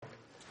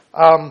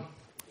Um,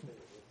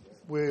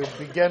 we'll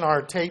begin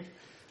our tape.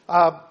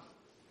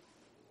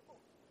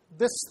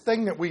 This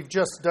thing that we've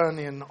just done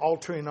in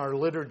altering our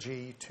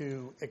liturgy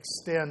to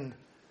extend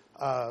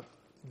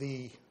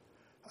the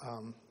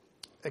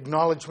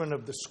acknowledgement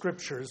of the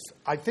Scriptures,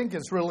 I think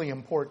is really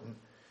important.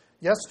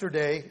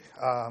 Yesterday,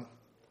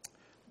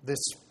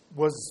 this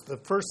was the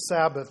first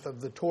Sabbath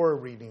of the Torah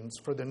readings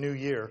for the new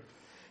year.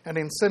 And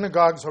in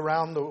synagogues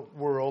around the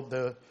world,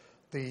 the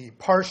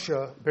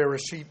Parsha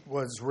Bereshit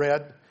was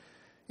read.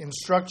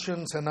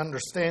 Instructions and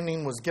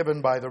understanding was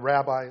given by the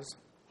rabbis.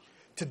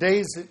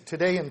 Today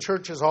in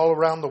churches all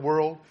around the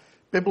world,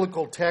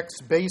 biblical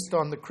texts based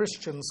on the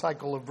Christian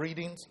cycle of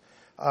readings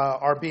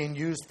are being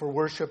used for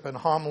worship and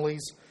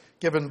homilies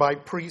given by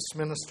priests,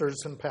 ministers,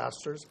 and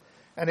pastors.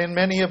 And in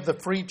many of the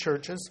free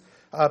churches,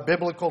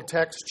 biblical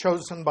texts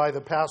chosen by the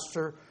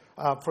pastor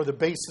for the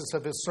basis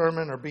of his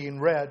sermon are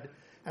being read.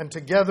 And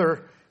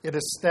together it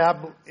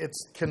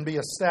can be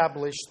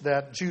established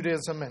that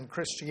Judaism and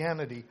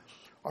Christianity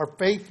are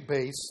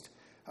faiths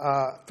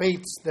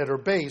that are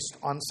based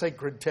on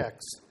sacred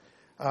texts,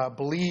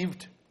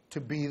 believed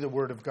to be the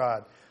Word of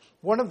God.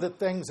 One of the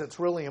things that's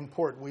really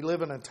important, we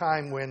live in a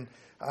time when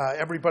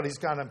everybody's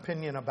got an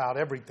opinion about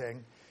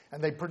everything,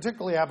 and they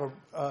particularly have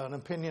an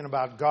opinion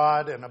about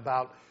God and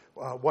about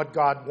what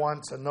God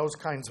wants and those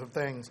kinds of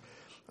things.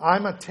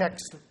 I'm a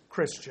text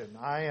Christian.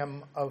 I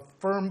am a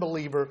firm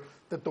believer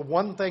that the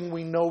one thing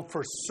we know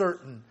for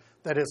certain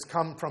that has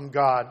come from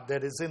God,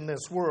 that is in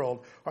this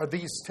world, are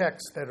these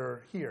texts that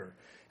are here.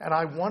 And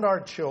I want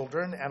our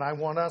children, and I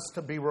want us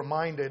to be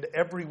reminded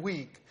every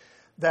week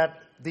that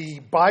the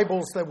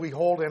Bibles that we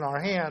hold in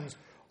our hands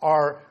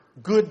are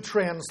good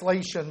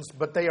translations,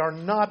 but they are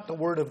not the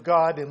Word of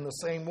God in the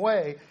same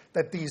way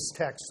that these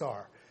texts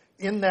are.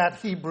 In that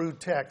Hebrew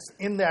text,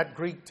 in that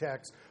Greek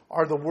text,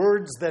 are the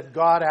words that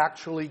God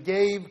actually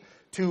gave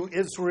to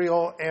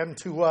Israel and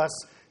to us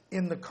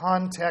in the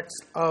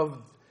context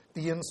of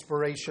the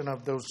inspiration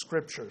of those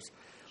scriptures.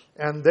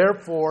 And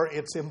therefore,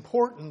 it's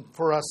important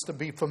for us to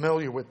be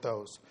familiar with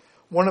those.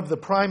 One of the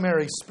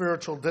primary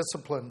spiritual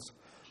disciplines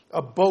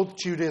of both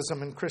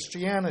Judaism and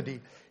Christianity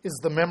is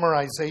the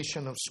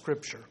memorization of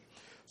Scripture.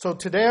 So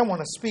today I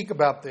want to speak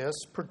about this,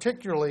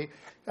 particularly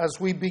as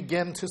we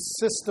begin to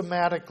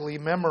systematically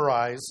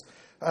memorize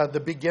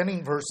the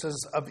beginning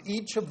verses of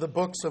each of the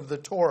books of the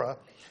Torah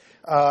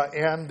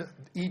and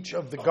each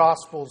of the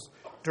Gospels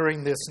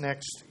during this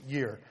next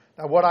year.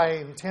 Now, what I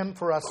intend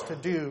for us to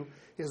do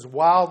is,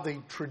 while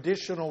the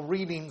traditional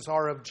readings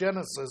are of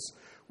Genesis,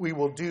 we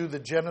will do the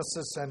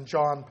Genesis and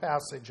John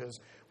passages.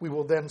 We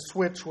will then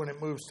switch when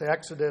it moves to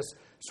Exodus,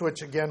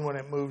 switch again when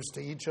it moves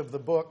to each of the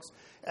books,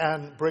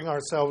 and bring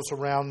ourselves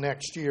around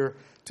next year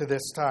to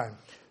this time.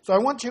 So I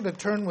want you to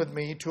turn with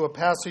me to a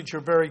passage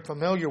you're very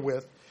familiar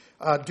with,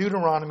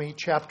 Deuteronomy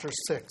chapter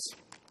 6.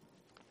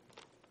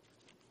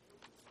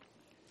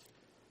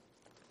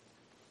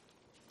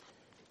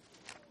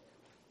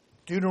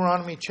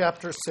 Deuteronomy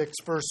chapter 6,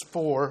 verse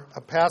 4,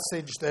 a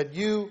passage that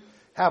you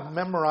have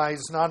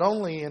memorized not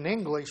only in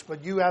English,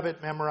 but you have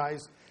it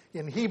memorized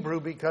in Hebrew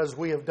because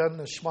we have done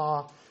the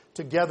Shema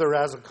together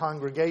as a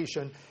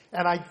congregation.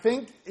 And I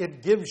think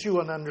it gives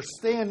you an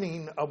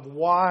understanding of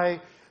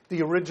why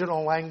the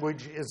original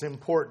language is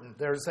important.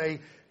 There's a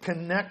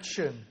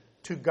connection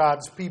to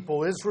God's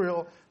people,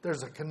 Israel.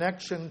 There's a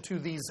connection to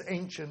these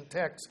ancient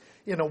texts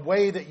in a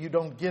way that you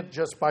don't get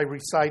just by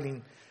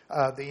reciting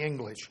the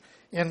English.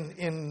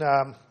 In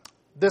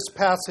this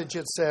passage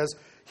it says,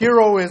 "Hear,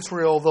 O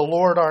Israel, the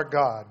Lord our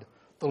God,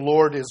 the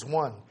Lord is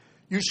one.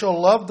 You shall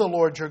love the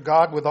Lord your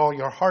God with all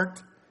your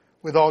heart,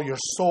 with all your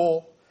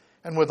soul,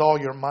 and with all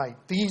your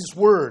might. These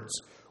words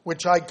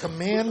which I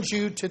command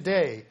you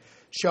today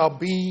shall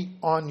be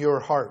on your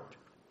heart.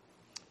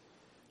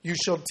 You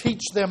shall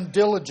teach them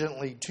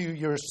diligently to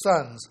your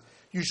sons.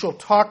 You shall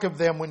talk of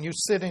them when you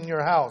sit in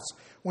your house,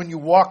 when you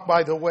walk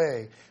by the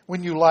way,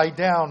 when you lie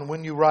down,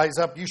 when you rise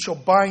up. You shall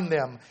bind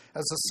them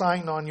as a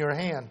sign on your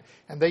hand,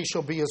 and they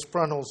shall be as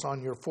frontals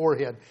on your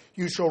forehead.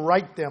 You shall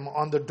write them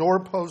on the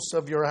doorposts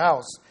of your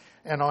house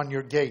and on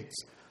your gates."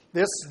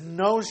 This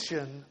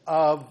notion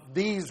of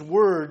these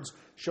words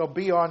shall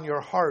be on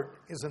your heart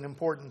is an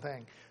important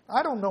thing.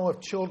 I don't know if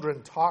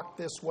children talk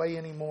this way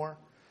anymore,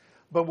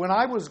 but when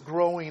I was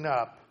growing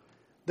up,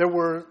 there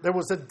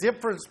was a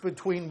difference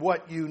between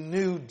what you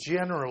knew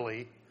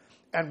generally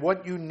and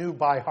what you knew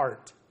by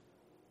heart.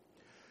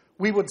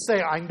 We would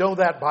say, "I know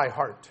that by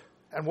heart."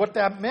 And what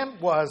that meant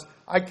was,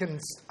 I can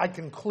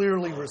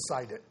clearly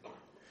recite it.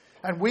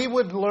 And we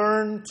would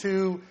learn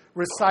to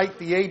recite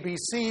the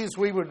ABCs.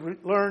 We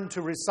would learn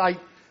to recite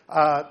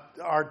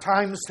our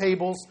times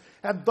tables.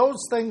 And those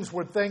things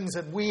were things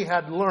that we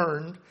had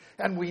learned,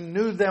 and we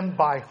knew them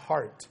by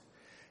heart.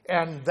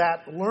 And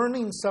that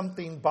learning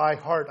something by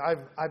heart,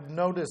 I've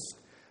noticed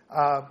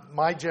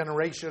my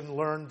generation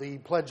learned the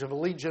Pledge of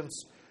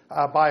Allegiance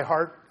by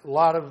heart. A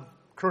lot of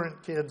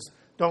current kids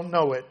don't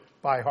know it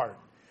by heart.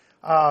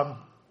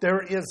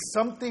 There is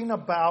something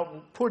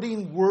about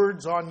putting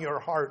words on your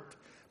heart,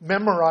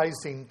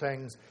 memorizing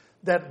things,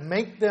 that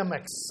make them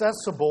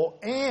accessible,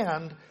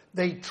 and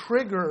they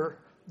trigger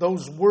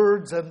those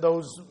words and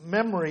those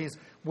memories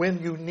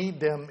when you need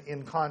them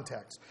in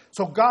context.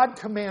 So God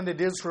commanded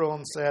Israel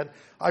and said,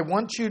 I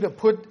want you to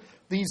put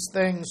these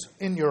things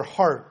in your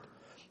heart.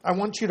 I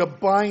want you to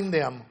bind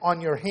them on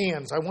your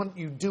hands. I want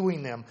you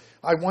doing them.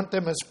 I want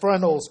them as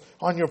frontals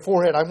on your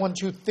forehead. I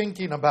want you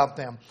thinking about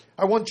them.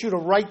 I want you to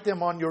write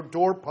them on your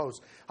doorposts.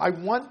 I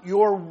want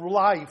your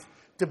life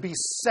to be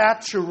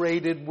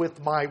saturated with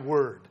my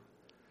word,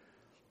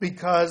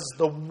 because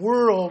the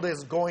world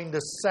is going to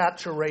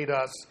saturate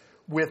us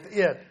with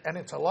it, and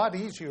it's a lot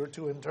easier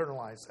to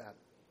internalize that.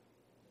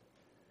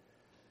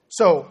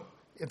 So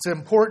it's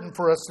important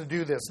for us to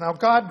do this. Now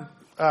God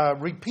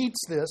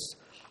repeats this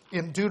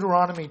in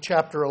Deuteronomy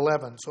chapter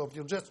 11. So if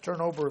you'll just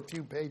turn over a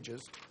few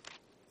pages.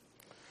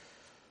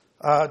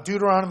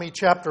 Deuteronomy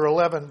chapter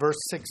 11, verse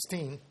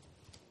 16.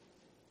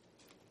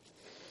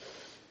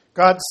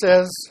 God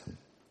says,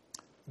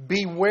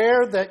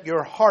 beware that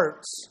your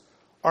hearts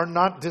are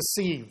not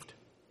deceived,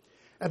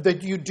 and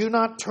that you do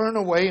not turn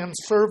away and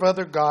serve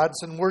other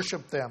gods and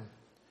worship them,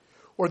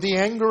 or the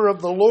anger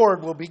of the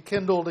Lord will be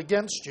kindled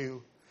against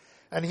you,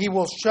 and he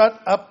will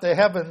shut up the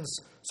heavens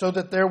so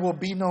that there will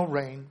be no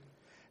rain,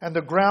 and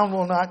the ground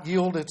will not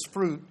yield its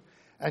fruit,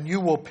 and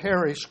you will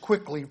perish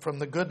quickly from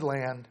the good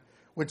land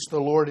which the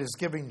Lord is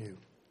giving you.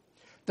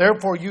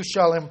 Therefore you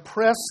shall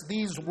impress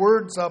these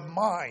words of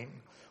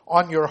mine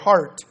on your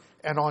heart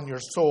and on your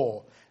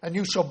soul, and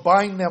you shall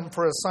bind them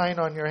for a sign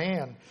on your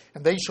hand,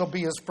 and they shall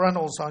be as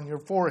frontals on your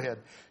forehead.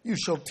 You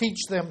shall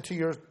teach them to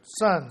your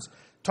sons,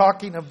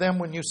 talking of them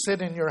when you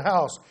sit in your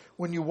house,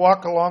 when you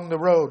walk along the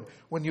road,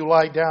 when you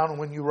lie down, and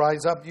when you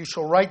rise up. You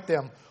shall write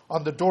them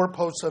on the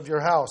doorposts of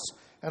your house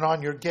and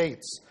on your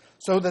gates,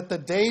 so that the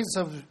days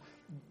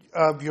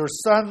of your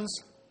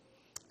sons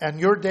and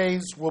your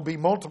days will be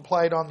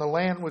multiplied on the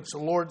land which the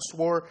Lord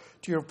swore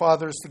to your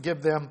fathers to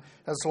give them,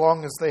 as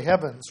long as the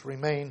heavens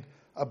remain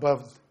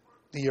above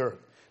the earth.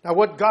 Now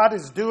what God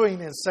is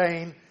doing is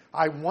saying,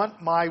 I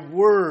want my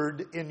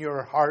word in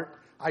your heart.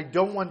 I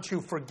don't want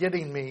you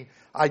forgetting me.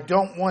 I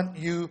don't want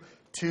you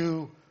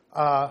to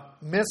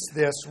miss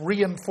this,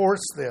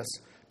 reinforce this,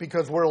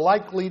 because we're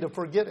likely to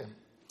forget him.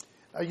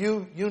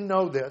 You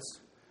know this.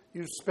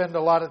 You spend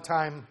a lot of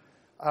time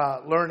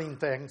learning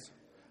things,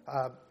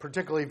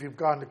 particularly if you've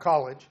gone to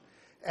college.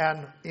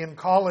 And in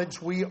college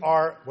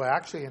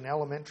actually in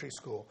elementary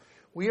school,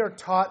 we are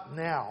taught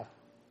now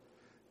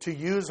to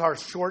use our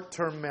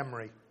short-term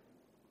memory.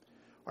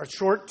 Our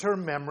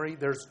short-term memory,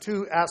 there's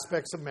two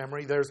aspects of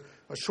memory. There's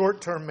a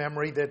short-term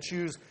memory that's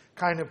used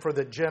kind of for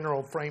the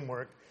general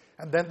framework.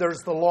 And then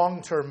there's the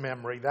long-term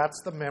memory.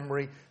 That's the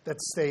memory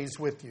that stays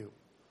with you.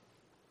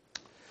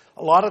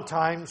 A lot of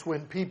times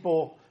when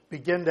people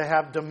begin to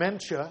have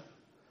dementia,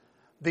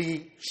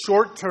 the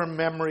short-term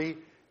memory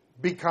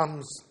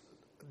becomes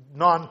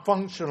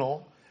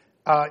non-functional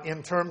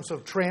in terms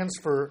of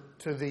transfer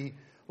to the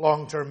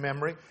long-term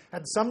memory.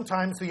 And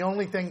sometimes the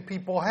only thing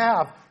people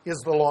have is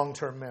the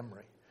long-term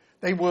memory.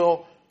 They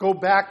will go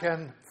back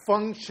and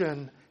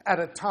function at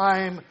a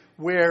time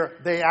where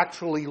they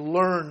actually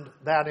learned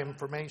that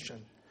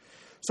information.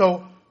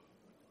 So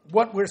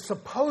what we're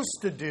supposed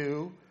to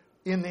do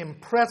in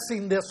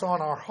impressing this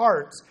on our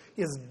hearts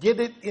is get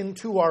it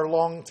into our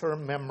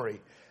long-term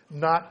memory,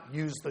 not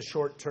use the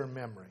short-term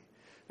memory.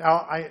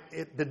 Now,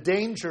 the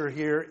danger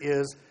here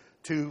is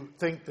to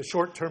think the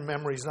short-term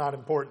memory is not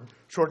important.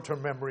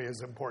 Short-term memory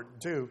is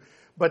important too.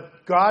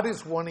 But God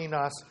is wanting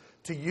us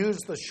to use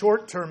the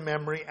short-term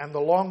memory and the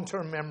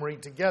long-term memory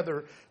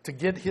together to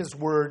get his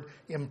word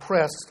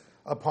impressed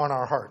upon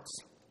our hearts.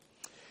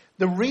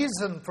 The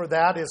reason for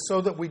that is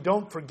so that we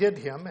don't forget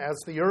him, as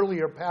the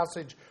earlier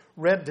passage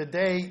read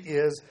today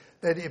is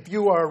that if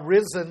you are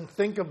risen,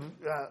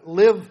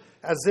 live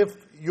as if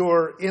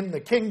you're in the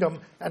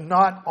kingdom and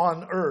not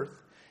on earth.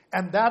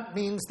 And that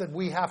means that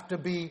we have to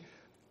be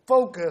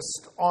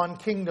focused on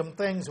kingdom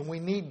things, and we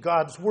need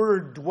God's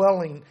word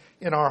dwelling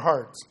in our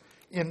hearts.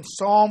 In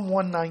Psalm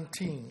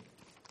 119,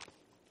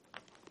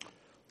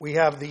 we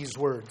have these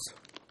words.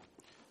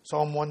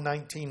 Psalm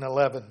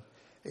 119:11,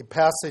 a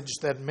passage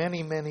that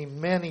many, many,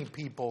 many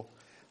people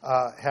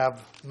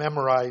have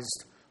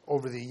memorized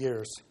over the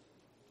years.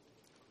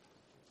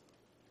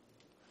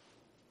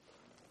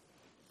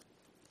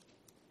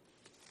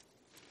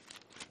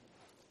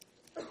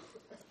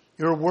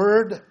 Your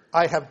word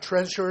I have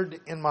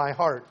treasured in my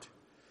heart,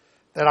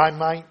 that I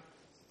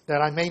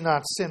may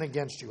not sin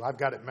against you. I've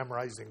got it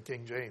memorized in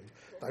King James.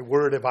 Thy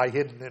word have I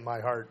hidden in my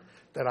heart,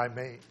 that I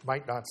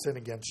might not sin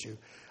against you.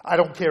 I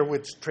don't care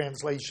which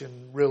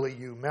translation really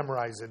you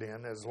memorize it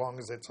in, as long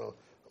as it's a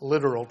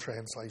literal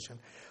translation.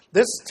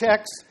 This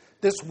text,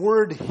 this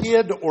word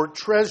hid or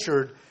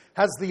treasured,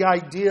 has the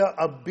idea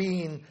of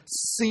being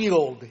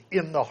sealed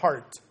in the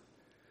heart.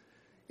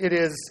 It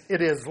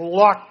is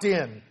locked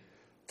in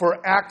for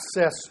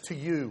access to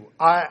you.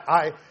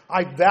 I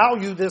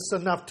value this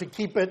enough to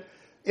keep it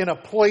in a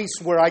place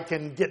where I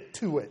can get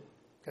to it.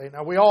 Okay,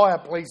 now we all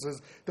have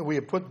places that we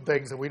have put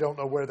things and we don't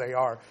know where they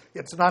are.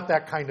 It's not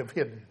that kind of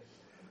hidden.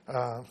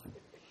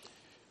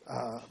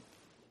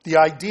 The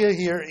idea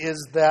here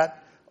is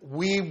that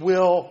we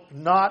will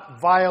not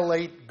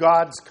violate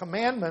God's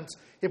commandments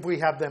if we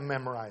have them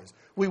memorized.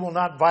 We will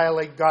not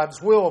violate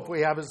God's will if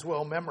we have His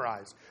will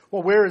memorized.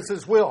 Well, where is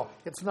His will?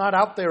 It's not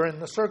out there in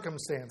the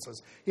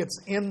circumstances. It's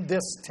in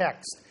this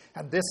text.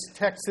 And this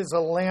text is a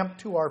lamp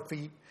to our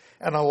feet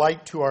and a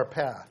light to our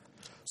path.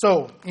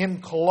 So,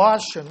 in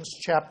Colossians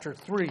chapter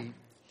 3,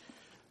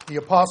 the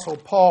Apostle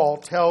Paul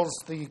tells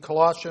the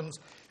Colossians,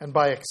 and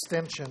by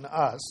extension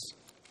us,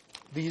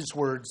 these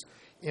words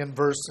in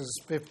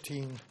verses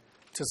 15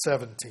 to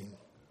 17.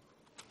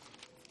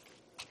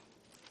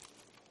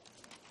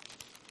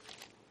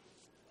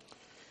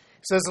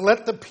 He says,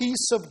 "Let the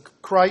peace of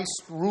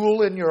Christ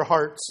rule in your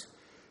hearts,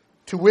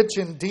 to which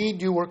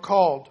indeed you were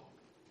called,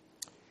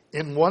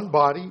 in one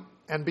body,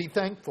 and be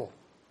thankful.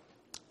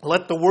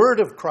 Let the word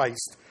of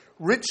Christ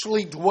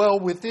richly dwell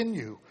within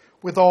you,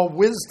 with all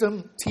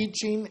wisdom,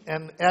 teaching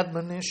and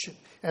admonition,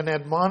 and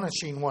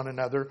admonishing one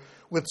another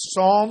with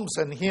psalms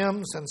and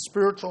hymns and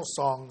spiritual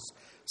songs,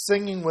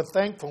 singing with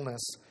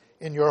thankfulness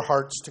in your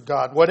hearts to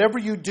God. Whatever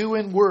you do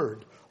in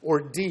word or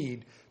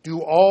deed,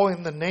 do all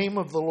in the name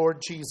of the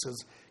Lord Jesus,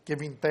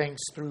 giving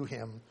thanks through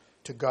Him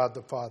to God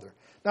the Father."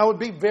 Now, it would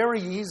be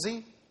very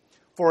easy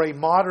for a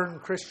modern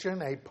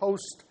Christian, a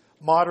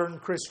post-modern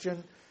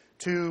Christian,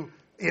 to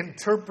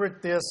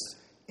interpret this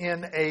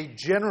in a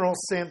general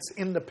sense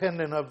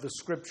independent of the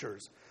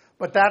Scriptures.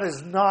 But that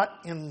is not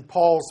in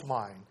Paul's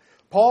mind.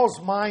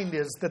 Paul's mind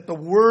is that the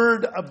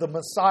word of the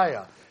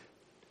Messiah,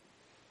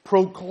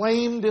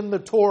 proclaimed in the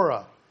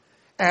Torah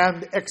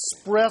and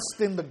expressed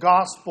in the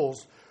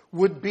Gospels,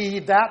 would be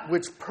that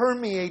which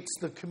permeates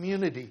the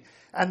community,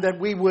 and that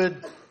we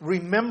would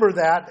remember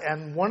that.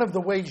 And one of the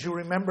ways you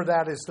remember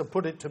that is to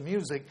put it to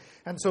music.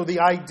 And so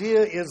the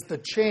idea is the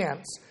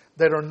chants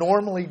that are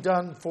normally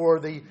done for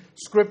the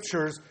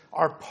Scriptures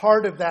are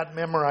part of that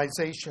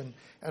memorization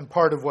and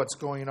part of what's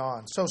going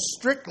on. So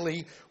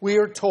strictly, we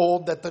are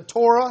told that the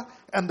Torah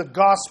and the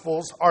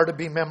Gospels are to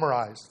be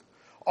memorized.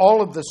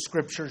 All of the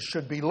Scriptures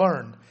should be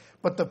learned,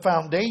 but the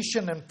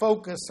foundation and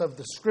focus of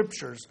the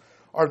Scriptures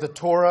are the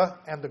Torah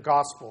and the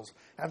Gospels.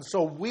 And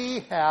so we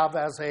have,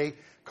 as a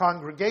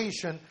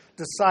congregation,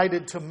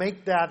 decided to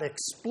make that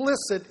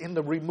explicit in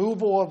the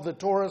removal of the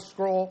Torah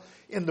scroll,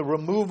 in the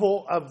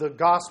removal of the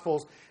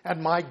Gospels.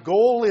 And my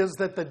goal is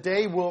that the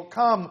day will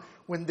come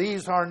when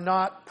these are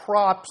not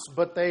props,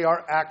 but they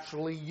are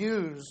actually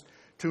used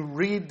to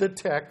read the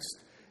text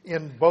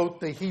in both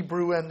the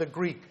Hebrew and the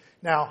Greek.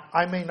 Now,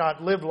 I may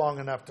not live long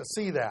enough to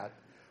see that,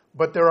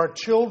 but there are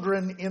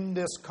children in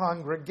this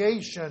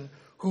congregation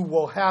who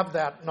will have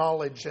that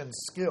knowledge and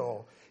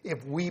skill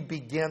if we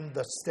begin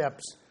the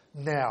steps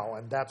now,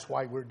 and that's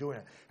why we're doing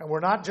it. And we're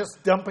not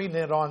just dumping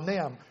it on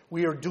them,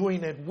 we are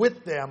doing it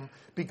with them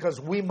because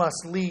we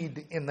must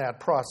lead in that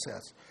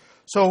process.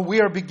 So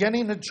we are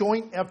beginning a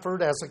joint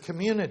effort as a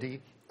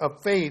community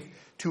of faith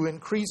to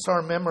increase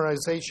our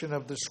memorization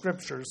of the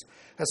Scriptures,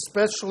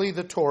 especially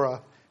the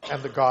Torah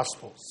and the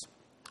Gospels.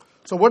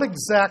 So what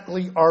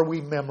exactly are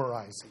we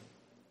memorizing?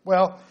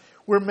 Well,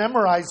 we're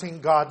memorizing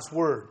God's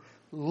Word,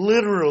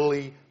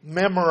 literally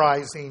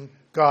memorizing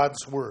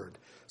God's Word.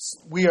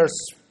 We are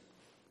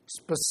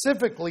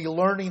specifically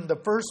learning the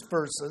first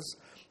verses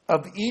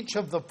of each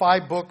of the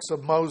 5 books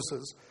of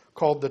Moses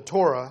called the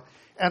Torah,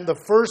 and the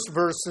first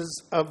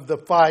verses of the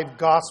 5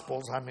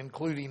 Gospels. I'm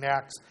including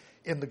Acts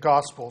in the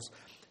Gospels.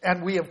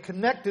 And we have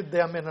connected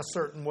them in a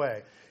certain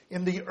way.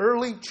 In the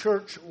early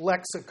church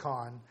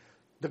lexicon,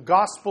 the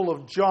Gospel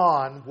of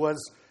John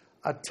was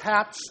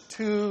attached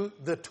to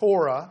the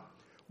Torah,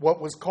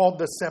 what was called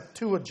the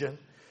Septuagint,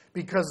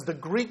 because the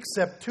Greek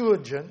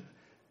Septuagint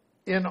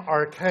in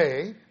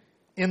arche,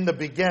 in the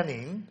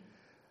beginning,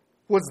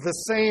 was the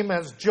same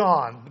as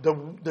John.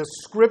 The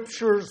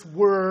Scriptures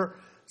were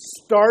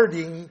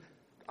starting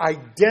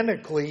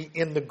identically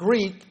in the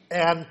Greek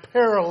and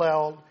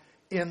paralleled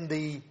in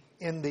the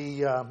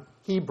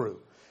Hebrew.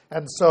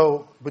 And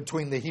so,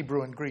 between the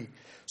Hebrew and Greek.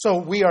 So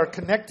we are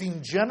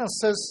connecting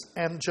Genesis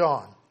and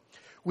John.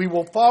 We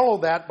will follow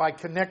that by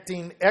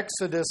connecting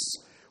Exodus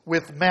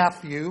with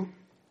Matthew.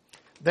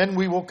 Then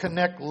we will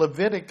connect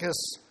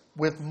Leviticus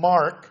with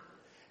Mark.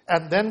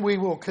 And then we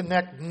will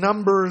connect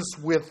Numbers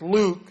with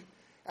Luke.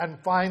 And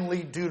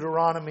finally,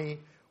 Deuteronomy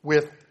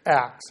with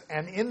Acts.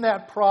 And in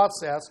that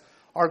process,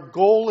 our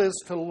goal is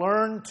to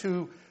learn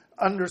to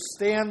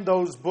understand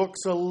those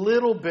books a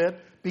little bit,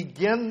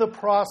 begin the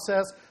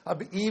process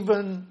of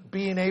even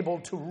being able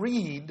to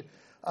read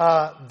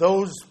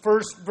those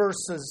first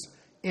verses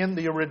in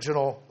the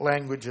original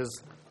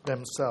languages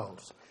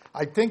themselves.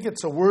 I think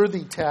it's a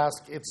worthy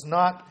task. It's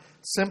not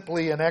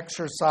simply an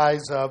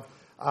exercise of,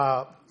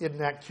 isn't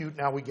that cute,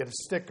 now we get a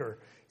sticker.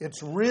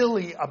 It's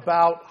really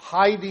about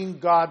hiding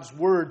God's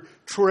Word,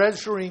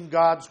 treasuring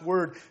God's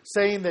Word,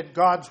 saying that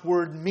God's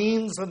Word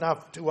means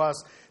enough to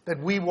us that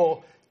we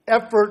will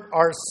effort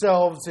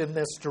ourselves in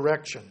this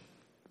direction.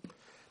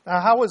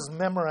 Now, how is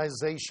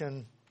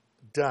memorization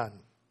done?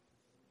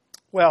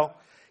 Well,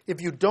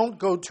 if you don't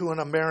go to an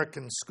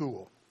American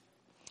school,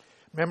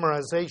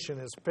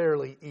 memorization is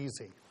fairly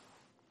easy.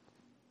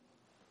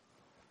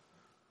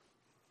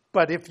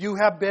 But if you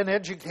have been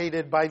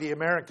educated by the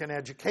American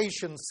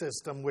education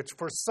system, which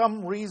for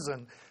some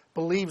reason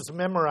believes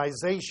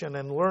memorization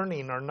and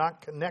learning are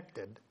not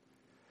connected,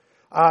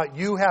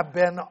 you have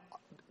been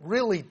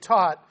really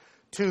taught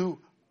to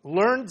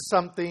learn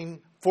something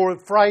for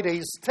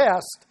Friday's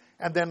test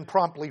and then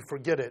promptly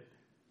forget it.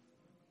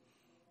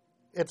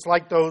 It's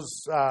like those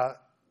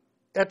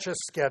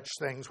Etch-a-Sketch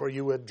things where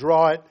you would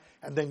draw it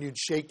and then you'd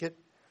shake it,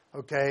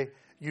 okay?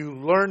 You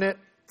learn it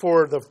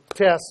for the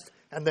test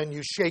and then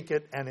you shake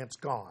it and it's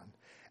gone.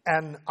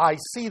 And I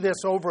see this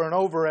over and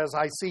over as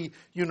I see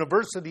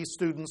university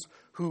students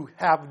who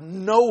have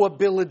no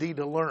ability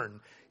to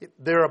learn.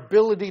 Their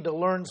ability to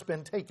learn's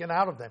been taken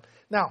out of them.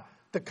 Now,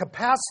 the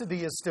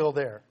capacity is still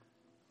there.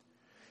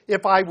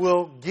 If I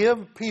will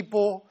give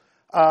people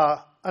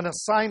an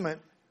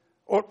assignment,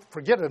 or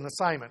forget an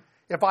assignment,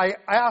 if I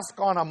ask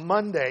on a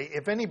Monday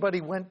if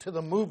anybody went to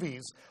the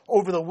movies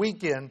over the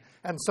weekend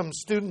and some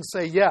students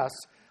say yes,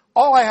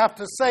 all I have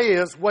to say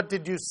is, what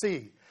did you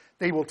see?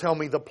 They will tell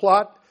me the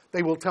plot.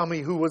 They will tell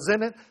me who was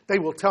in it. They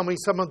will tell me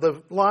some of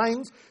the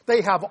lines.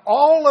 They have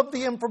all of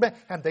the information,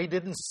 and they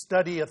didn't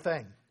study a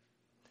thing.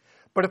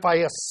 But if I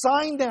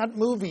assign that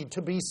movie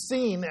to be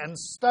seen and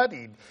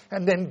studied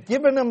and then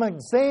given them an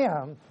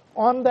exam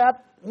on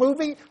that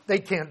movie, they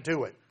can't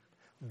do it.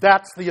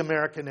 That's the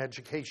American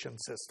education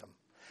system.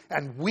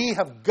 And we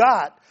have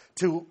got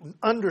to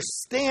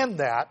understand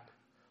that.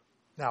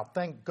 Now,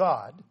 thank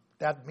God,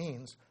 that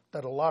means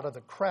that a lot of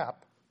the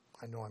crap,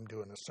 I know I'm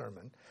doing a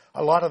sermon,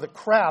 a lot of the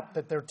crap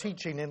that they're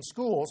teaching in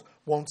schools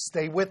won't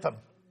stay with them.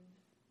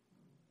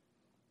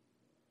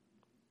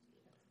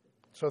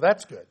 So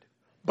that's good.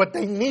 But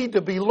they need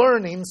to be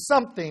learning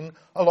something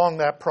along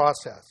that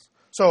process.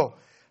 So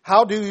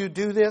how do you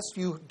do this?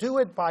 You do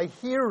it by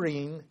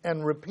hearing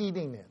and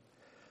repeating it.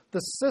 The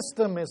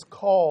system is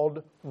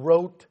called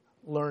rote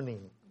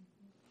learning.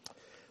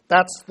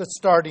 That's the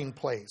starting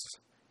place.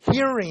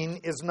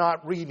 Hearing is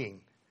not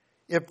reading.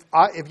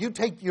 If you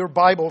take your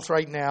Bibles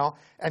right now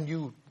and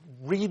you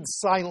read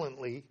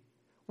silently,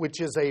 which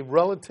is a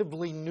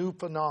relatively new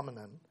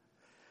phenomenon,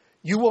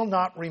 you will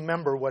not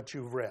remember what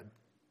you've read.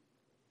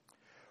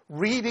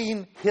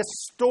 Reading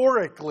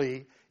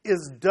historically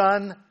is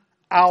done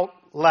out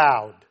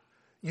loud.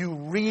 You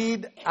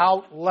read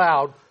out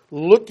loud,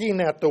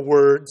 looking at the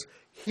words,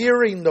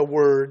 hearing the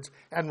words,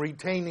 and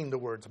retaining the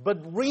words. But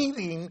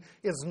reading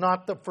is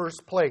not the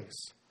first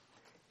place.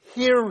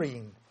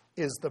 Hearing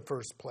is the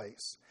first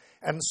place.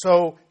 And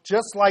so,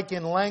 just like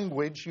in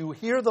language, you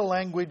hear the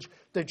language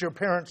that your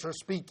parents are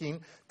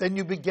speaking, then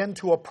you begin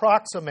to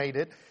approximate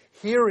it.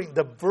 Hearing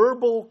the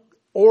verbal,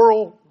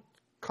 oral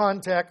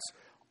context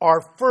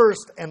are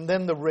first, and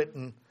then the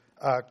written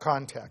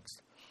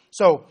context.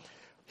 So,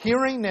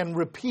 hearing and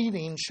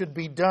repeating should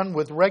be done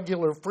with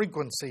regular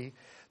frequency.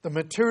 The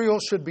material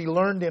should be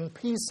learned in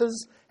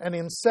pieces and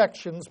in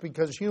sections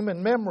because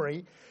human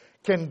memory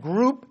can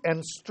group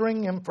and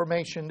string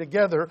information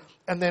together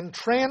and then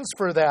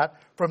transfer that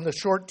from the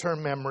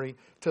short-term memory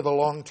to the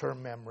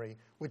long-term memory,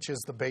 which is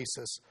the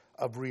basis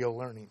of real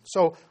learning.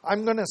 So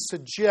I'm going to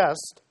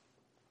suggest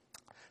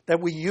that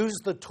we use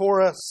the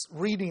Torah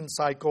reading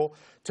cycle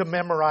to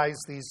memorize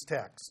these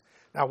texts.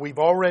 Now, we've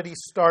already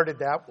started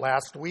that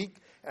last week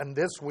and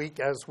this week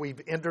as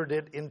we've entered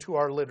it into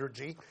our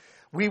liturgy.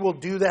 We will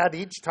do that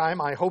each time.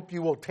 I hope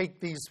you will take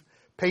these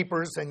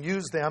papers and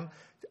use them,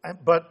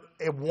 but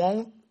it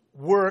won't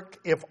work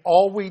if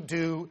all we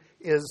do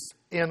is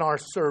in our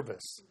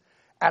service.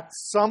 At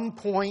some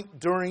point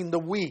during the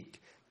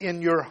week,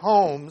 in your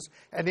homes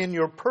and in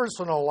your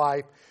personal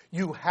life,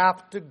 you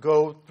have to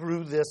go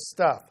through this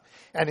stuff.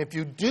 And if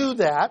you do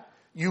that,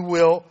 you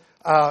will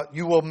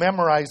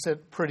memorize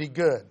it pretty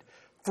good.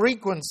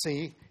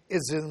 Frequency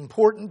is an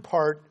important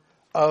part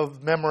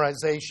of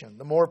memorization.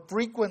 The more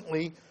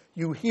frequently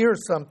you hear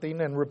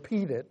something and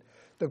repeat it,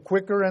 the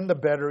quicker and the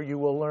better you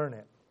will learn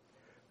it.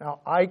 Now,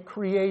 I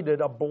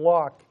created a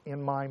block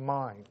in my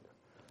mind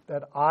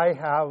that I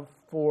have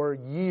for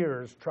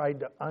years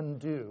tried to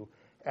undo,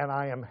 and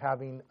I am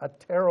having a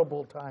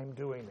terrible time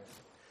doing it.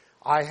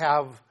 I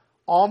have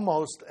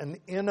almost an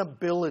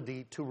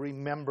inability to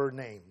remember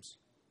names.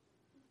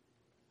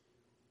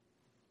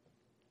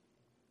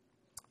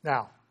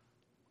 Now,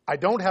 I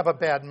don't have a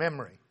bad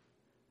memory.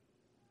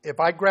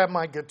 If I grab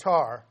my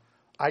guitar,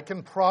 I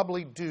can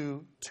probably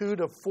do 2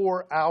 to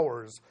 4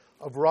 hours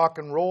of rock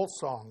and roll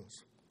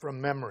songs from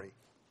memory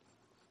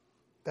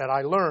that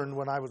I learned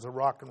when I was a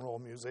rock and roll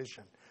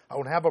musician. I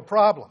don't have a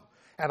problem.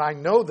 And I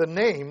know the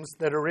names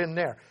that are in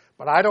there.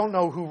 But I don't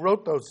know who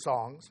wrote those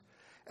songs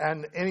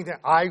and anything.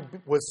 I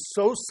was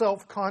so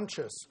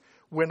self-conscious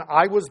when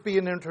I was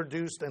being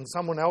introduced and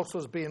someone else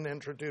was being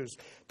introduced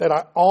that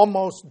I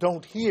almost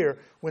don't hear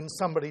when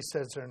somebody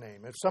says their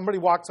name. If somebody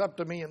walks up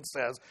to me and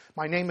says,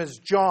 "My name is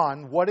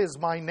John, what is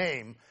my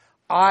name?"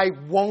 I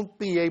won't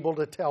be able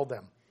to tell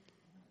them.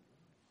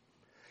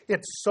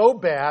 It's so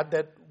bad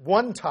that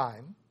one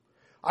time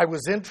I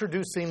was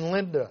introducing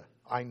Linda.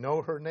 I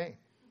know her name.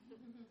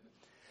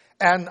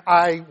 And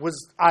I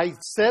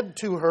said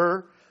to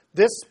her,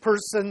 "This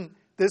person,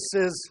 this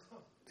is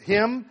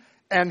him,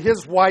 and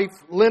his wife,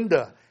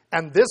 Linda.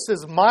 And this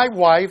is my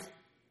wife.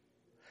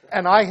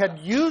 And I had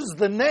used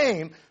the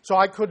name, so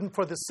I couldn't,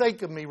 for the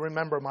sake of me,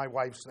 remember my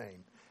wife's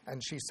name.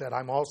 And she said,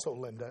 I'm also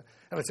Linda.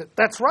 And I said,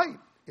 that's right.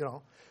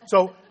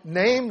 So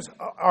names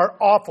are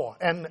awful.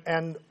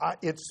 And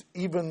it's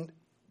even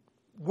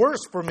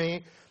worse for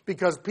me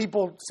because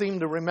people seem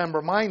to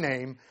remember my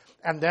name,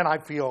 and then I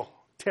feel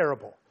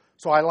terrible.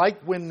 So I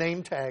like when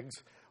name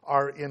tags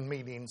are in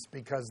meetings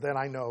because then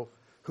I know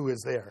who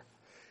is there.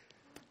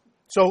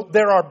 So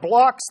there are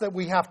blocks that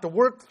we have to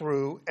work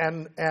through,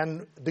 and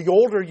the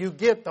older you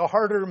get, the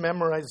harder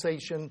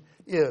memorization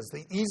is.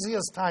 The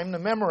easiest time to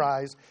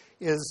memorize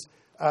is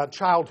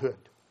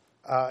childhood.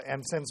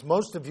 And since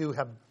most of you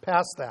have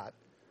passed that,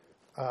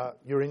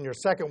 you're in your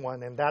second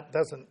one, and that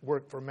doesn't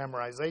work for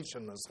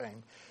memorization the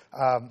same.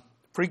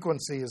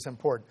 Frequency is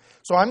important.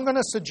 So I'm going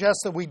to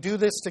suggest that we do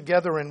this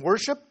together in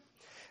worship,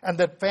 and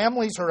that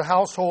families or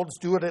households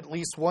do it at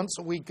least once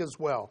a week as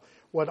well.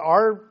 What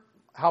our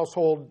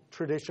household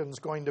tradition is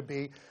going to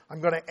be,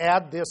 I'm going to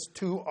add this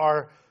to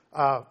our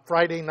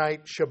Friday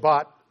night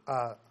Shabbat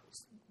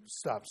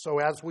stuff. So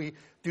as we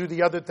do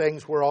the other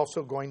things, we're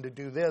also going to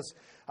do this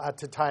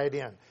to tie it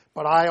in.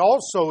 But I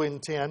also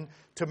intend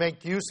to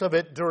make use of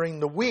it during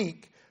the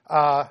week.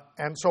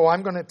 And so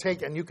I'm going to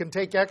take, and you can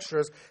take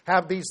extras,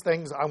 have these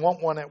things. I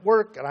want one at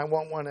work and I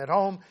want one at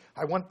home.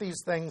 I want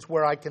these things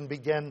where I can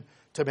begin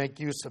to make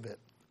use of it.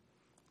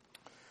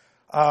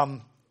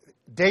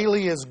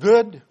 Daily is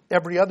good.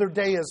 Every other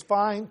day is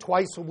fine.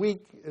 Twice a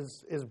week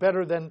is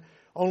better than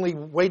only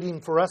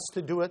waiting for us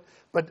to do it.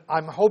 But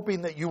I'm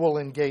hoping that you will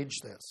engage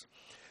this.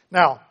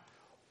 Now,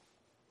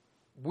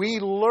 we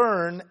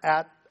learn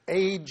at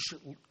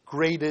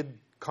age-graded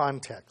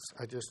context.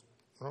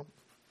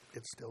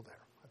 It's still there.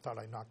 I thought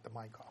I knocked the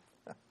mic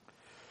off.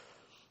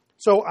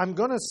 So I'm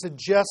going to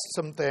suggest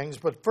some things,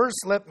 but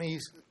first let me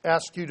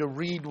ask you to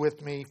read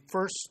with me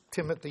 1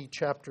 Timothy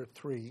chapter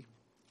 3.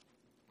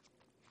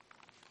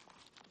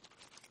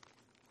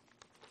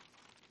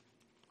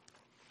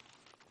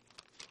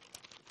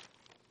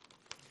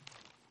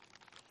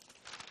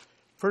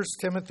 1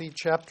 Timothy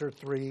chapter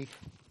 3,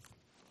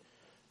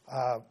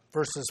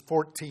 verses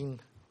 14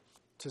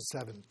 to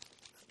 17.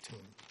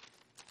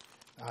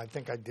 I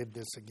think I did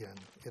this again.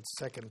 It's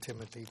 2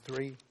 Timothy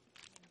 3.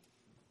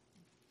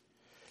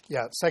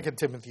 Yeah, 2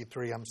 Timothy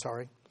 3, I'm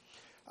sorry.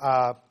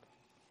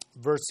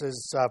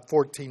 Verses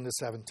 14 to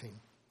 17.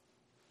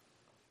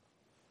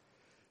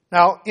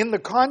 Now, in the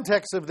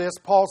context of this,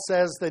 Paul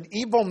says that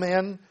evil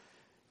men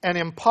and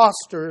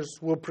impostors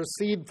will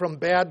proceed from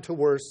bad to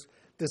worse,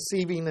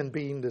 deceiving and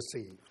being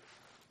deceived.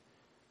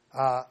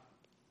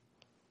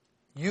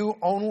 You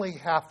only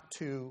have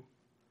to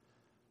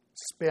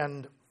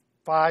spend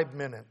 5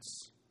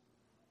 minutes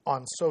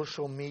on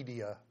social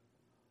media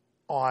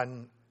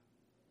on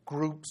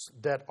groups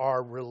that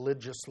are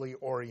religiously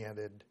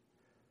oriented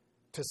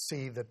to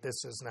see that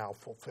this is now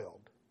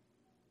fulfilled.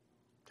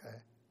 Okay?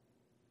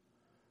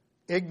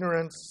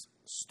 Ignorance,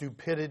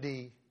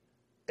 stupidity,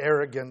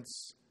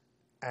 arrogance,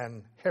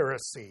 and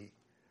heresy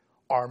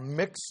are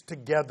mixed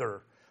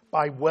together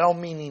by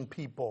well-meaning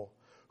people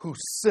who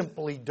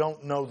simply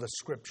don't know the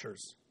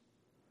Scriptures.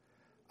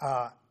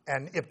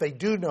 And if they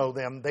do know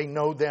them, they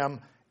know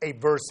them a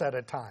verse at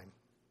a time.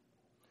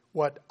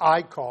 What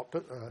I call,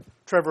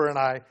 Trevor and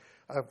I,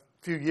 a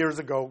few years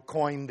ago,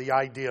 coined the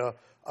idea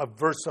of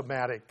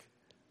Versamatic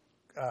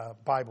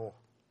Bible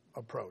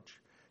approach.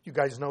 You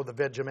guys know the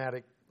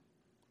Vegematic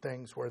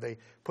things where they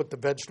put the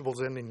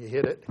vegetables in and you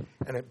hit it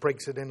and it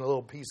breaks it into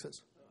little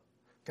pieces.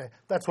 Okay,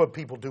 that's what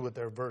people do with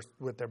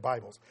their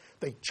Bibles.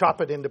 They chop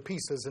it into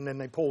pieces and then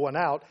they pull one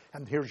out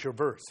and here's your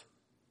verse.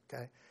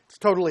 Okay, it's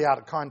totally out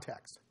of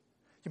context.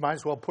 You might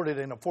as well put it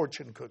in a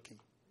fortune cookie,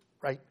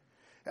 right?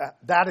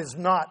 That is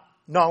not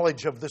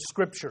knowledge of the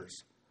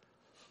Scriptures.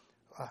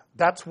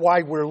 That's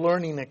why we're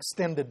learning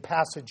extended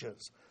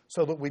passages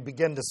so that we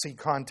begin to see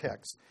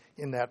context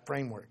in that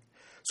framework.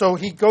 So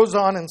he goes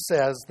on and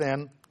says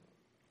then,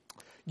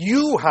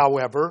 you,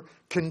 however,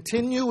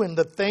 continue in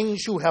the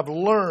things you have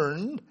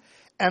learned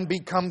and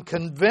become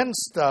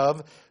convinced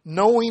of,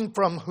 knowing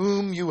from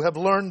whom you have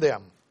learned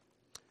them,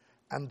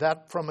 and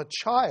that from a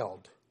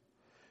child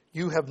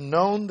you have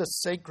known the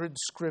sacred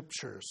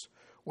Scriptures,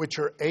 which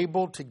are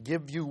able to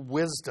give you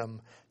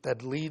wisdom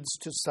that leads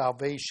to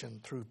salvation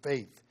through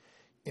faith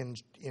in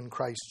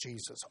Christ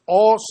Jesus.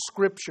 All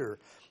Scripture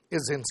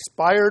is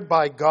inspired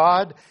by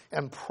God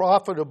and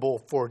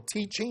profitable for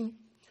teaching,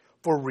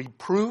 for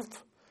reproof,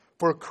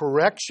 for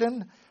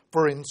correction,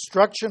 for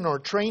instruction or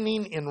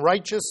training in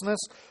righteousness,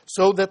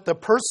 so that the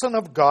person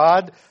of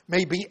God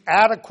may be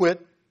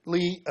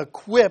adequately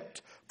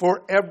equipped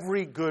for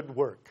every good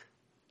work.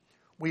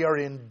 We are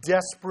in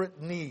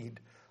desperate need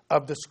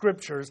of the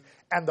Scriptures,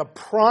 and the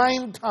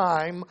prime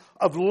time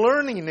of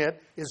learning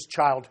it is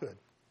childhood.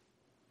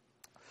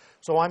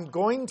 So I'm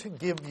going to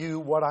give you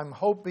what I'm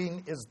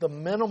hoping is the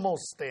minimal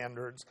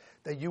standards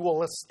that you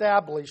will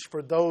establish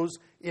for those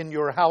in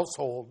your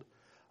household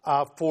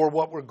for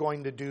what we're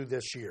going to do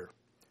this year.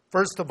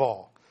 First of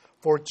all,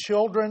 for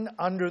children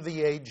under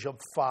the age of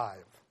 5,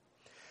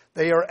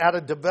 They are at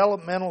a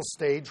developmental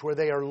stage where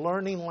they are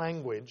learning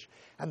language,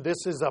 and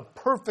this is a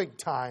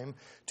perfect time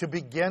to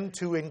begin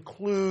to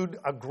include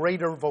a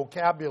greater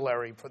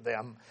vocabulary for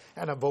them,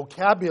 and a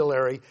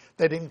vocabulary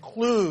that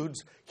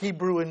includes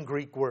Hebrew and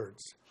Greek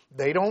words.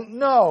 They don't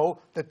know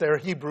that they're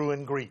Hebrew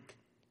and Greek.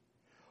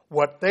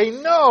 What they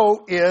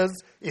know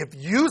is if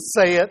you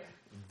say it,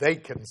 they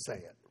can say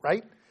it,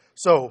 right?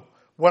 So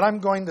what I'm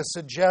going to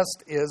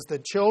suggest is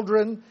that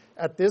children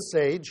at this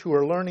age who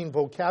are learning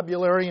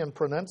vocabulary and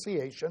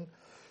pronunciation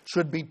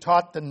should be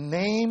taught the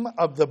name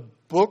of the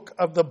book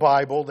of the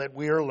Bible that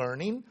we are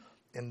learning,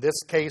 in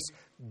this case,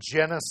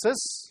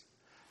 Genesis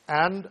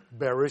and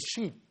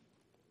Bereshit.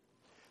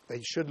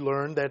 They should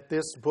learn that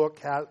this book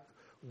has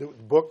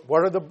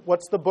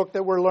what's the book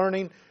that we're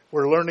learning?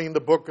 We're learning the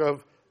book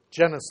of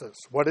Genesis.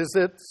 What is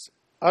its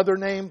other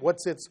name?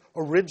 What's its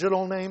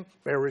original name?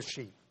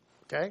 Bereshit.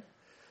 Okay?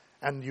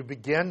 And you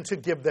begin to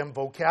give them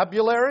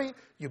vocabulary.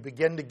 You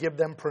begin to give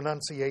them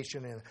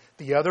pronunciation in it.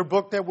 The other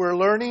book that we're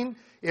learning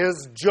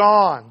is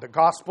John, the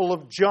Gospel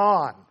of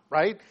John,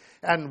 right?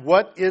 And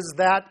what is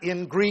that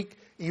in Greek?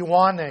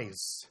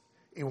 Ioannes.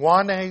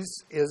 Ioannes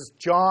is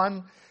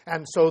John,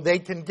 and so they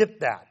can get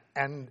that.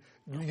 And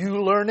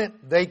you learn it,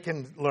 they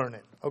can learn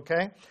it,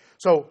 okay?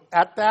 So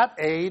at that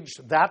age,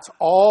 that's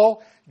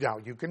all. Now,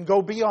 you can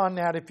go beyond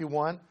that if you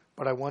want,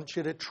 but I want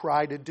you to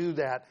try to do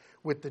that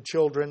with the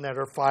children that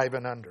are 5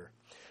 and under.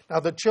 Now,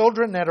 the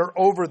children that are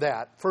over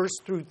that,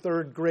 1st through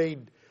 3rd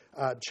grade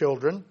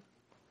children,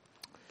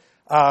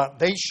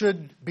 they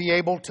should be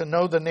able to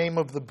know the name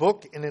of the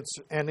book and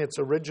its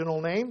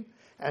original name,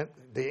 and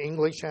the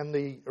English and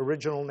the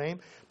original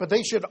name. But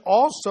they should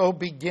also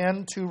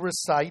begin to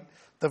recite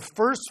the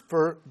first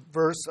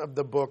verse of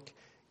the book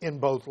in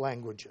both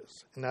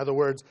languages. In other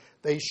words,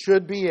 they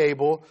should be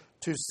able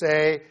to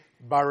say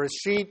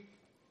Bereshit,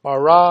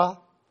 bara,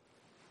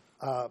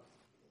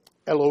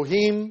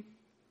 Elohim,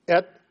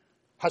 et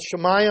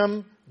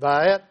Hashemayim,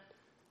 va'et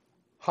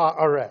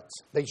haaretz.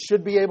 They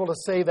should be able to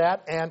say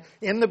that. And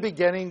in the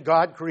beginning,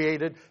 God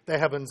created the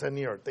heavens and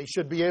the earth. They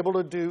should be able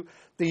to do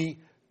the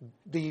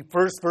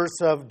first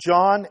verse of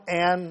John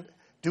and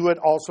do it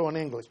also in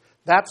English.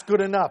 That's good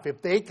enough.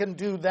 If they can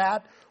do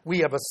that, we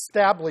have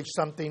established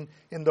something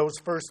in those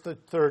 1st to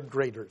 3rd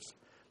graders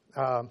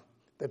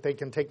that they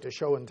can take to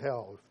show and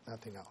tell, if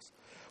nothing else.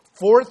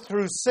 4th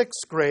through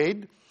 6th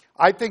grade,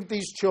 I think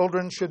these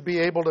children should be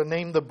able to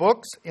name the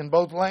books in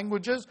both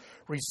languages,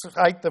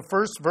 recite the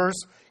first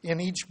verse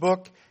in each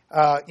book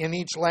in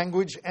each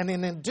language, and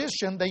in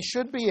addition, they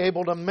should be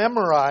able to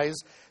memorize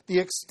the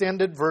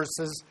extended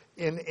verses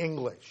in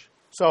English.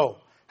 So,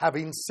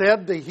 having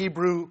said the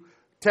Hebrew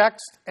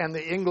text and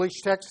the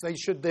English text, they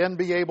should then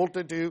be able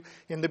to do,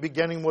 in the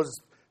beginning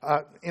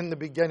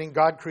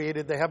God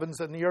created the heavens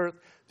and the earth.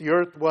 The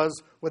earth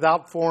was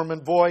without form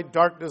and void.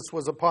 Darkness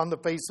was upon the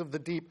face of the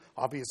deep.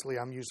 Obviously,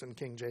 I'm using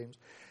King James.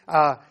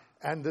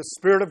 And the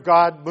Spirit of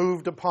God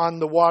moved upon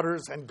the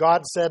waters, and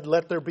God said,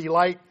 "Let there be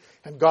light."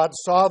 And God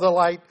saw the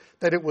light,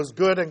 that it was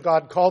good, and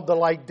God called the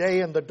light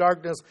day, and the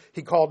darkness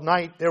He called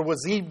night. There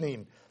was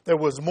evening, there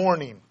was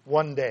morning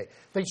one day.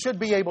 They should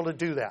be able to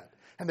do that.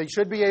 And they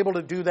should be able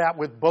to do that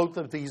with both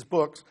of these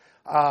books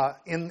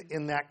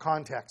in that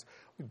context.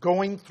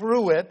 Going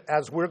through it,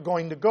 as we're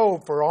going to go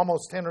for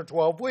almost 10 or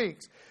 12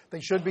 weeks,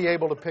 they should be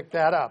able to pick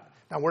that up.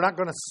 Now, we're not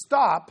going to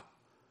stop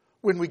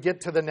when we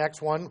get to the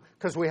next one,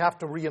 because we have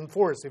to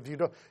reinforce. If you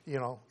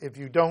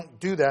don't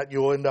do that,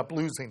 you'll end up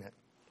losing it.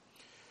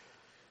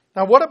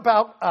 Now, what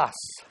about us,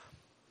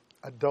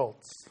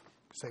 adults?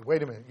 You say,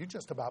 wait a minute, you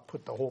just about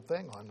put the whole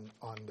thing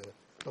on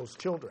those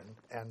children,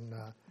 and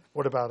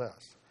what about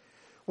us?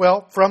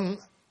 Well, from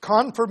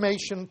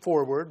confirmation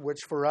forward, which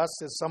for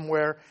us is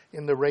somewhere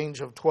in the range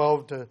of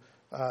 12 to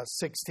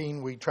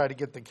 16, we try to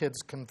get the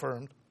kids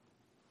confirmed.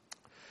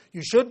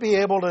 You should be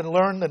able to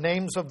learn the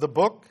names of the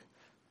book,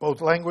 both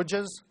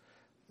languages,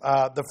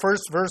 the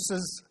first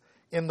verses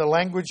in the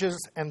languages,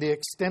 and the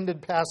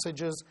extended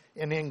passages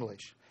in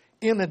English.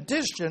 In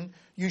addition,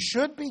 you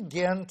should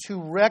begin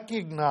to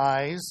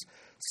recognize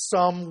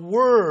some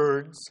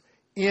words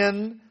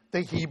in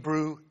the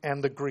Hebrew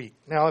and the Greek.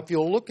 Now, if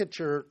you'll look at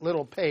your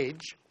little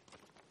page,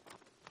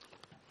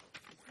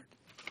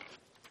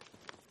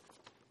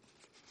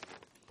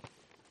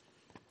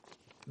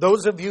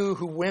 those of you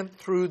who went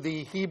through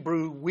the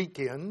Hebrew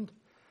weekend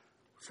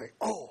say,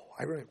 oh,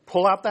 I really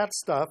pull out that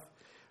stuff.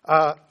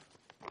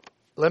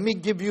 Let me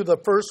give you the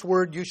first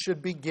word you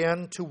should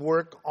begin to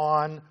work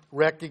on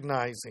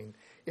recognizing.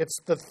 It's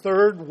the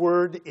third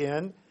word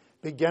in,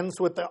 begins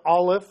with the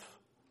aleph,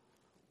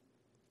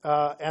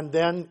 and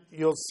then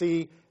you'll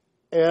see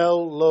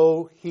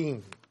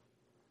Elohim,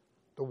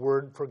 the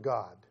word for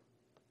God.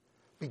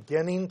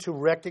 Beginning to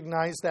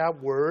recognize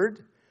that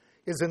word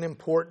is an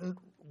important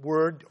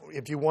word.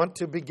 If you want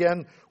to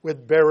begin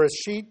with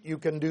Bereshit, you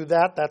can do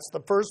that. That's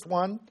the first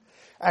one.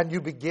 And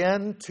you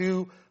begin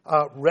to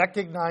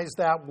recognize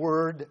that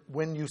word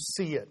when you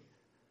see it.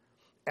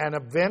 And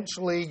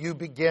eventually you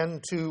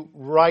begin to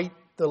write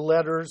the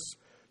letters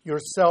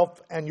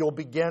yourself, and you'll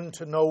begin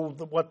to know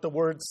what the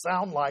words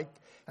sound like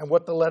and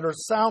what the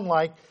letters sound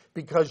like,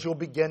 because you'll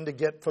begin to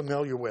get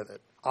familiar with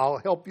it. I'll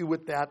help you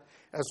with that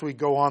as we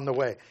go on the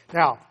way.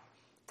 Now,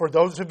 for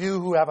those of you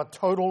who have a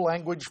total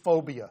language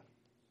phobia,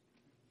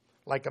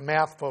 like a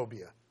math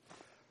phobia,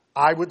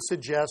 I would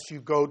suggest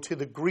you go to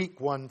the Greek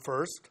one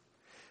first,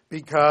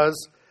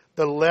 because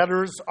the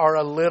letters are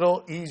a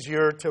little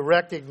easier to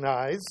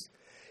recognize.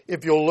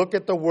 If you'll look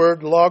at the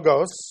word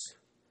logos,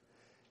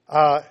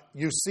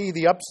 you see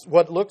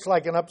what looks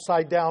like an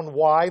upside down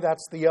Y,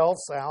 that's the L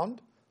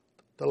sound,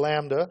 the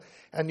lambda,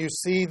 and you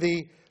see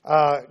the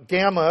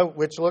gamma,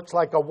 which looks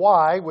like a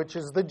Y, which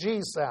is the G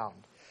sound.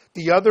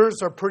 The others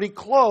are pretty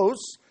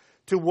close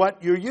to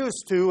what you're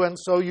used to, and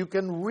so you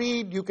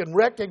can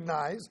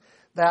recognize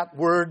that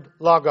word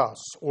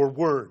logos, or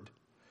word.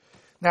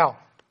 Now,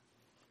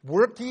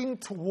 working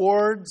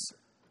towards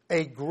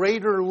a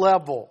greater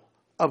level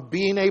of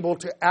being able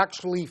to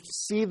actually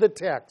see the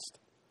text,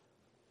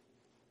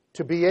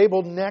 to be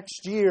able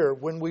next year,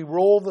 when we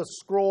roll the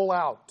scroll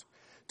out,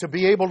 to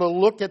be able to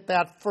look at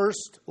that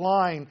first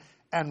line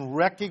and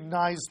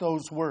recognize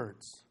those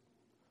words.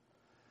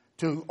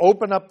 To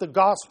open up the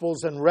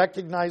Gospels and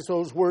recognize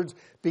those words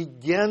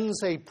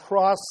begins a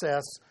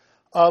process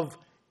of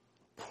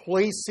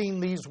placing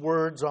these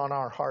words on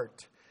our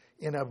heart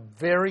in a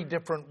very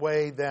different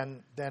way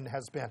than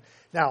has been.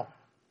 Now,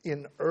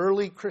 in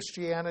early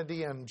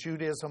Christianity and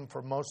Judaism,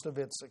 for most of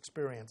its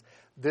experience,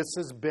 this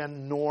has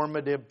been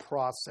normative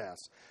process.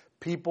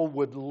 People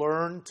would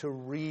learn to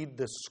read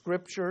the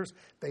Scriptures.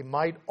 They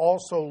might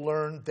also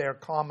learn their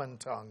common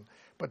tongue,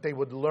 but they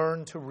would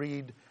learn to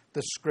read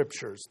the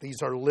Scriptures.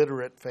 These are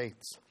literate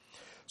faiths.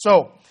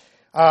 So,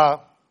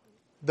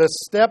 the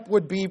step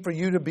would be for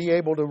you to be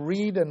able to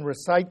read and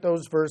recite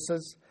those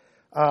verses,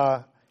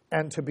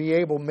 and to be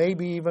able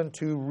maybe even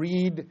to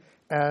read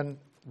and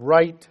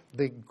write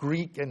the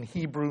Greek and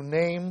Hebrew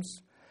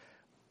names.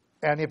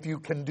 And if you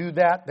can do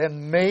that,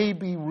 then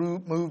maybe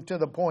move to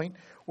the point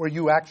where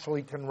you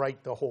actually can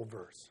write the whole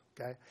verse.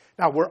 Okay?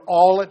 Now, we're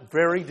all at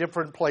very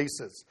different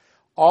places.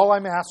 All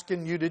I'm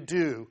asking you to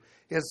do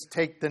is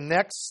take the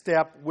next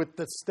step with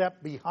the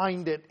step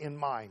behind it in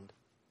mind,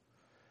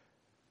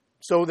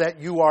 so that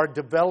you are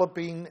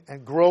developing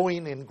and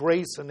growing in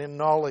grace and in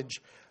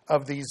knowledge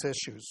of these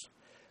issues.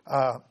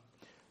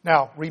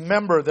 Now,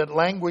 remember that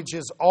language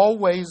is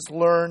always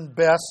learned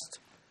best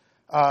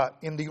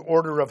in the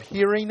order of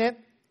hearing it,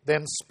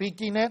 then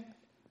speaking it,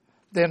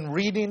 then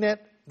reading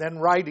it, then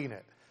writing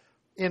it.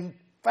 In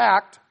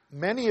fact,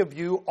 many of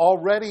you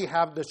already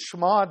have the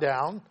Shema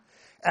down,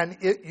 and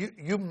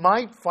you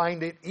might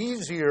find it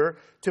easier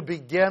to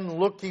begin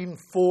looking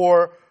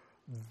for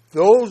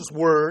those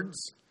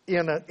words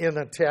in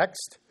a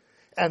text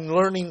and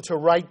learning to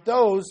write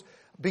those,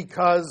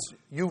 because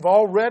you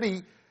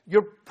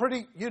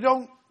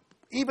don't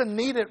even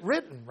need it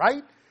written,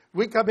 right?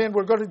 We come in,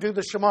 we're going to do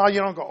the Shema, you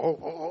don't go,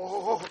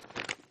 oh.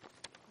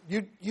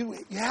 You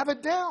have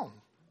it down.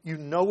 You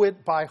know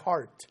it by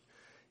heart.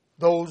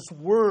 Those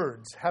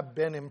words have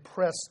been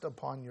impressed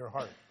upon your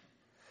heart.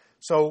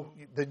 So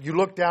that you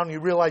look down, you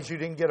realize you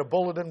didn't get a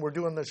bulletin, we're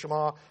doing the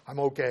Shema, I'm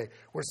okay.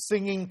 We're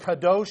singing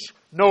Kadosh,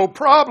 no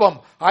problem.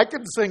 I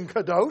can sing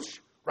Kadosh,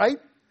 right?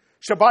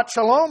 Shabbat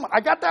Shalom, I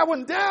got that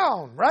one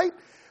down, right?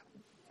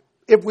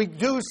 If we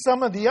do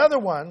some of the other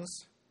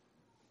ones,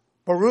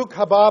 Baruch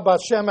haba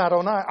Hashem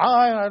Adonai,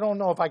 I don't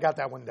know if I got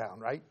that one down,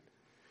 right?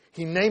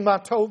 Hinei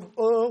matov,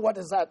 what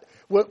is that?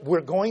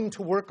 We're going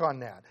to work on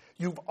that.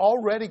 You've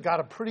already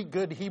got a pretty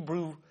good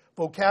Hebrew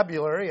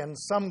vocabulary and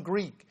some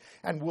Greek,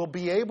 and we'll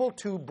be able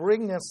to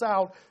bring this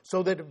out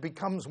so that it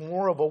becomes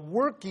more of a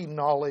working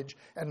knowledge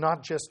and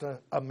not just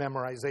a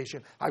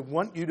memorization. I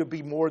want you to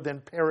be more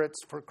than parrots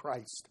for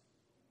Christ,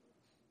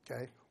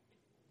 okay?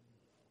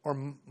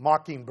 Or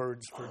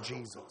mockingbirds for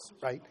Jesus,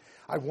 right?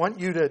 I want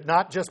you to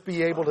not just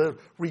be able to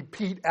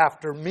repeat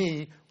after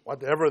me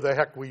whatever the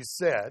heck we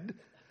said.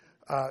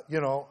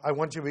 I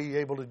want you to be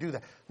able to do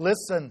that.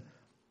 Listen,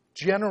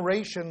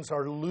 generations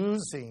are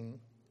losing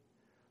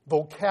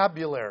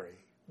vocabulary.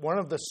 One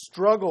of the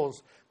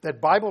struggles that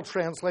Bible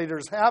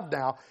translators have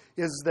now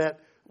is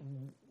that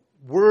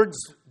words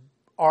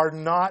are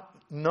not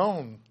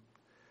known.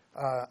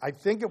 I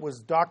think it was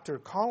Dr.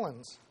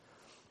 Collins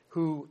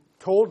who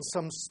told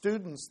some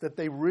students that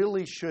they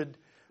really should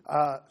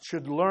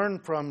learn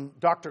from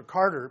Dr.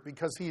 Carter,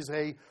 because he's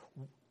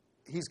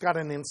got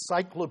an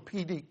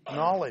encyclopedic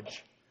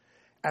knowledge,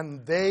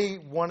 and they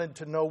wanted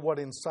to know what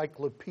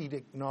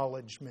encyclopedic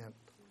knowledge meant.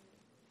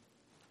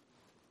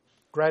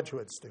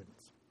 Graduate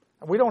students.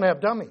 And we don't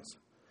have dummies.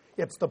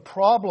 It's the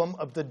problem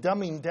of the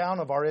dumbing down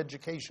of our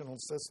educational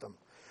system.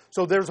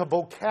 So there's a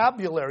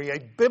vocabulary, a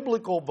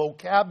biblical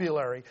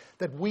vocabulary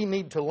that we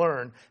need to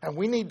learn, and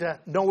we need to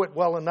know it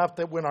well enough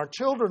that when our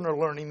children are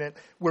learning it,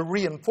 we're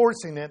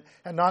reinforcing it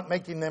and not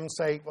making them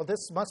say, well,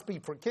 this must be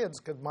for kids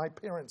because my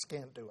parents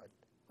can't do it,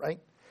 right?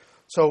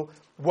 So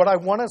what I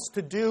want us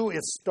to do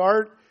is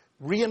start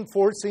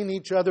reinforcing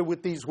each other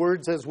with these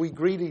words as we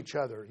greet each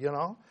other,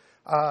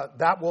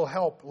 that will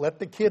help. Let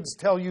the kids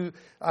tell you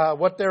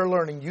what they're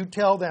learning. You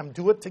tell them.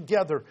 Do it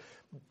together.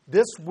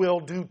 This will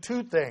do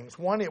two things.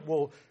 One, it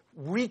will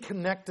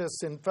reconnect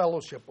us in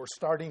fellowship. We're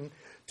starting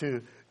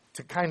to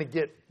kind of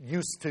get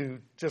used to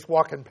just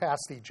walking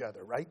past each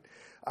other, right?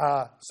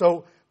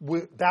 So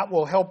that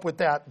will help with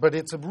that. But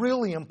it's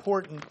really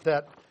important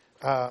that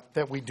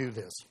we do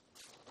this.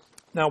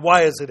 Now,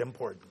 why is it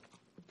important?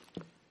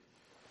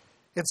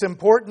 It's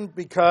important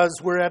because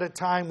we're at a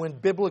time when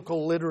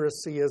biblical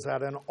literacy is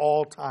at an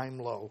all-time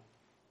low.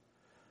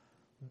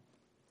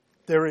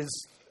 There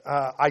is,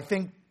 I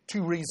think,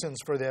 two reasons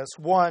for this.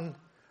 One,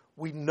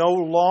 we no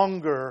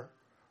longer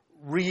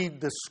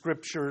read the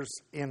scriptures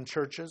in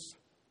churches.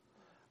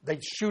 They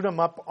shoot them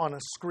up on a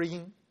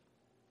screen.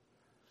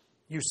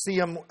 You see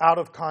them out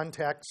of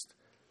context.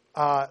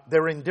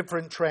 They're in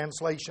different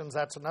translations.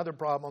 That's another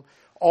problem.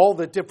 All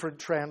the different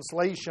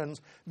translations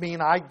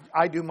mean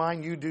I do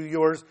mine, you do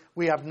yours.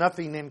 We have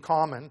nothing in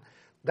common.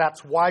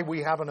 That's why we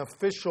have an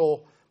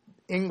official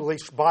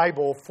English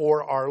Bible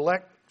for our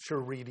lecture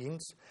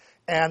readings.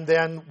 And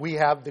then we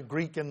have the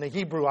Greek and the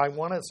Hebrew. I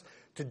want us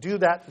to do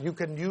that. You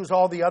can use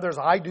all the others.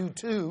 I do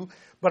too.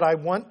 But I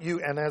want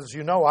you, and as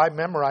you know, I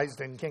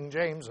memorized in King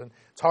James, and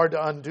it's hard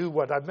to undo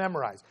what I've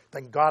memorized.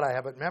 Thank God I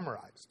have it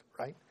memorized,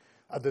 right?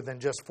 Other than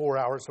just 4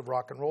 hours of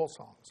rock and roll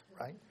songs,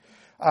 right?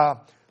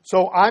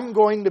 So I'm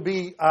going to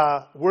be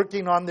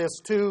working on this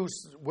too,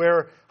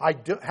 where I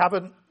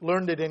haven't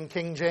learned it in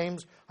King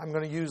James. I'm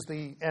going to use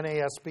the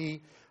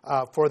NASB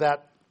for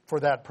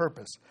that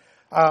purpose.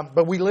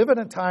 But we live in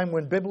a time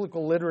when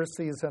biblical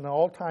literacy is at an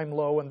all-time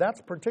low, and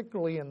that's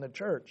particularly in the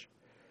church.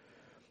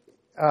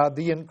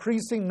 The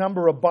increasing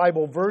number of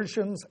Bible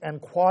versions and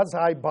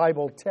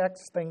quasi-Bible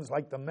texts, things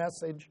like the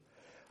Message,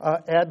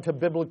 add to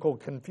biblical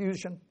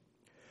confusion.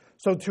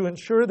 So to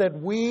ensure that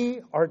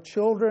we, our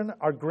children,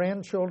 our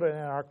grandchildren,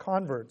 and our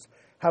converts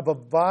have a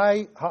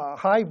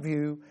high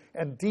view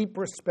and deep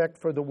respect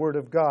for the Word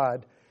of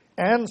God,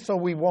 and so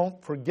we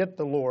won't forget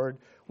the Lord,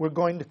 we're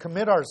going to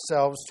commit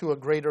ourselves to a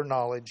greater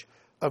knowledge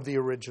of the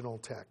original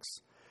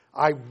text.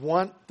 I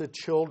want the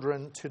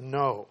children to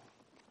know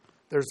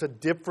there's a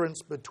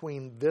difference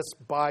between this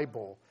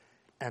Bible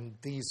and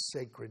these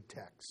sacred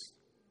texts.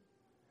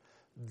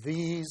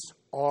 These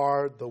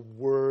are the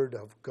Word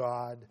of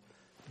God.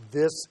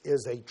 This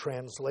is a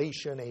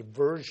translation, a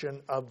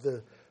version of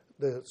the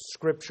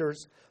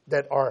Scriptures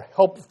that are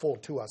helpful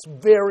to us,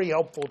 very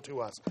helpful to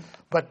us.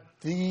 But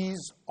these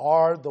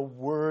are the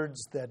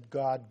words that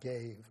God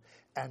gave,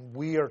 and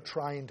we are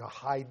trying to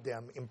hide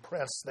them,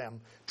 impress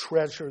them,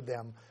 treasure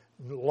them,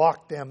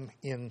 lock them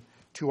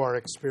into our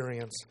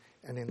experience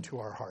and into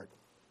our heart.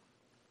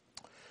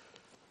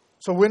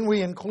 So when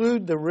we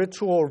include the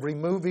ritual of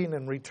removing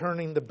and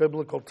returning the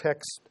biblical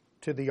text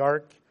to the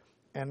ark,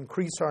 and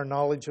increase our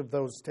knowledge of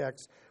those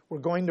texts, we're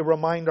going to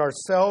remind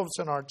ourselves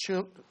and our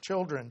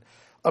children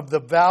of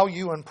the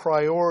value and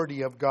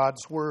priority of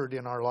God's Word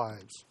in our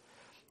lives.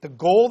 The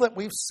goal that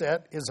we've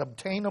set is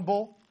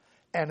obtainable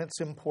and it's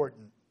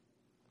important.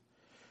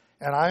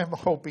 And I am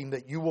hoping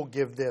that you will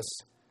give this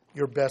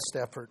your best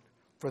effort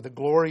for the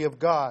glory of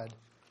God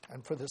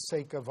and for the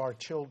sake of our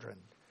children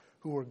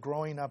who are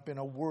growing up in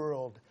a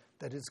world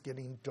that is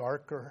getting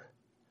darker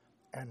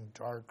and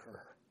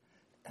darker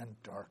and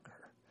darker.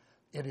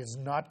 It is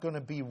not going to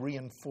be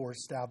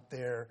reinforced out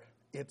there.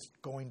 It's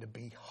going to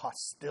be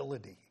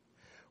hostility.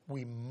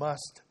 We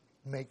must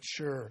make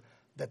sure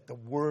that the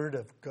Word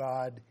of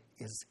God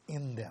is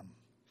in them,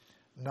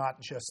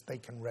 not just they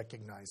can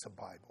recognize a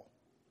Bible.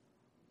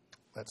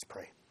 Let's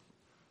pray.